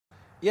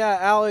Yeah,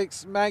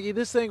 Alex, Maggie,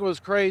 this thing was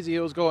crazy.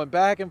 It was going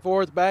back and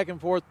forth, back and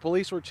forth.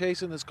 Police were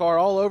chasing this car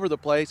all over the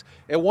place.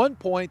 At one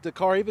point, the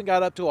car even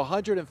got up to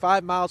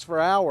 105 miles per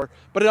hour,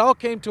 but it all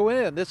came to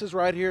an end. This is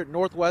right here at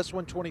Northwest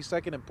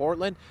 122nd in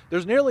Portland.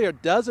 There's nearly a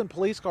dozen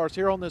police cars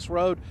here on this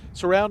road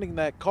surrounding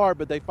that car,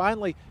 but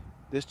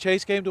this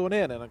chase came to an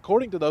end. And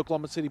according to the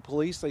Oklahoma City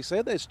Police, they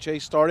said this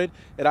chase started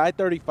at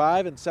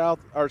I-35 and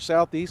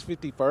Southeast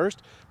 51st.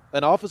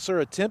 An officer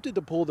attempted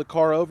to pull the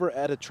car over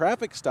at a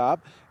traffic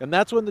stop, and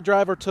that's when the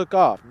driver took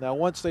off. Now,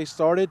 once they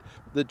started,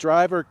 the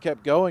driver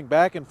kept going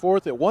back and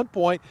forth. At one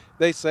point,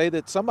 they say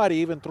that somebody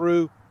even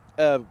threw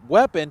a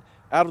weapon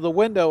out of the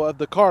window of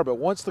the car. But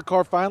once the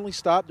car finally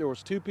stopped, there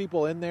was two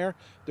people in there.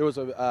 There was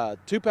there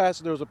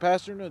was a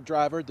passenger and a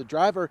driver. The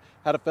driver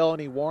had a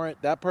felony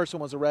warrant. That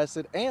person was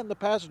arrested, and the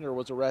passenger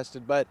was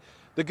arrested. But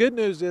the good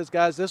news is,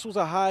 guys, this was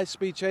a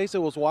high-speed chase.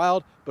 It was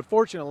wild, but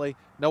fortunately,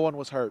 no one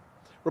was hurt.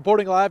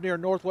 Reporting live near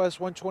Northwest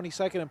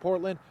 122nd in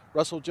Portland,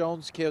 Russell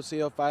Jones,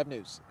 KOCO 5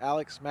 News.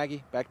 Alex,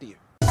 Maggie, back to you.